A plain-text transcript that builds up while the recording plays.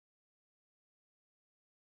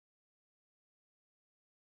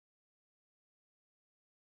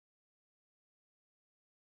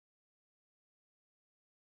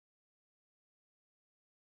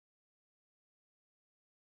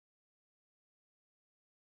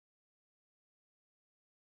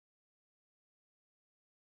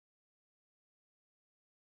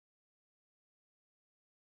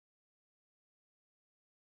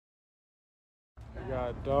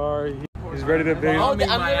God, Dar, he's ready to be.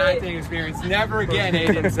 My acting experience. Never again,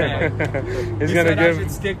 Ayden said. He's gonna I should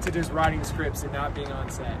stick to just writing scripts and not being on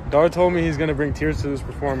set. Dar told me he's gonna bring tears to this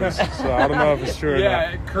performance, so I don't know if it's true or not.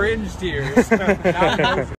 Yeah, cringe tears.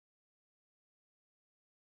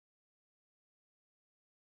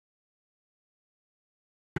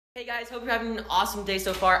 Hey guys, hope you're having an awesome day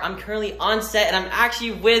so far. I'm currently on set and I'm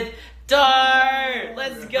actually with Dar.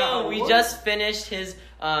 Let's go. We just finished his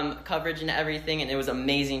coverage and everything and it was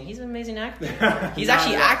amazing. He's an amazing actor. He's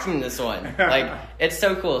actually acting this one. Like, it's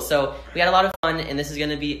so cool. So we had a lot of fun and this is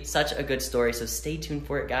going to be such a good story. So stay tuned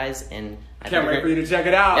for it, guys. And I can't wait for you to check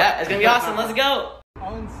it out. Yeah, it's going to be awesome. Let's go.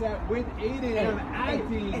 On set with Ayden and I'm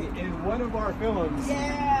acting in one of our films.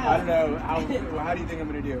 Yeah. I don't know. How do you think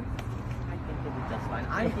I'm going to do? That's fine.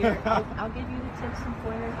 I'm here. I'll give you the tips and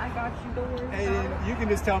pointers. I got you. Don't worry. Ayden, you can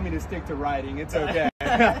just tell me to stick to writing. It's okay.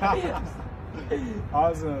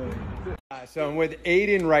 Awesome. So I'm with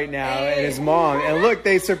Ayden right now and his mom. And look,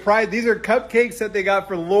 they surprised. These are cupcakes that they got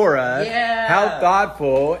for Laura. Yeah. How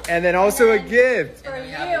thoughtful. And then also a gift. For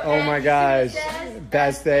you. Oh my gosh.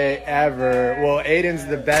 Best day ever. Well, Ayden's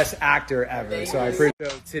the best actor ever. So I appreciate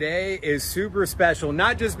it. So today is super special.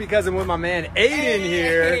 Not just because I'm with my man Ayden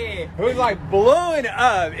here, who's like blowing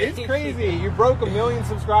up. It's crazy. You broke 1 million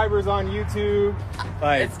subscribers on YouTube.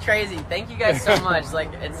 Like, it's crazy. Thank you guys so much. Like,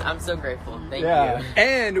 I'm so grateful. Thank you.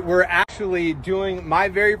 And we're actually doing my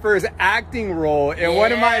very first acting role in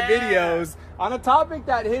one of my videos on a topic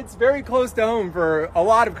that hits very close to home for a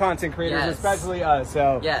lot of content creators, especially us.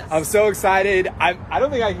 So I'm so excited. I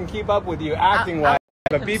don't think I can keep up with you acting wise,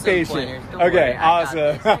 but be patient. Okay,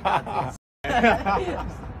 awesome.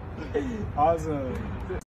 Awesome.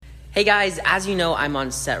 Hey guys, as you know, I'm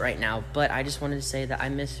on set right now, but I just wanted to say that I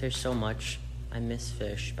miss Fish so much. I miss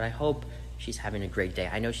Fish, but I hope she's having a great day.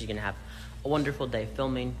 I know she's gonna have a wonderful day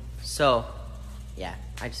filming. So, yeah,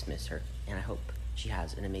 I just miss her, and I hope she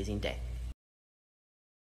has an amazing day.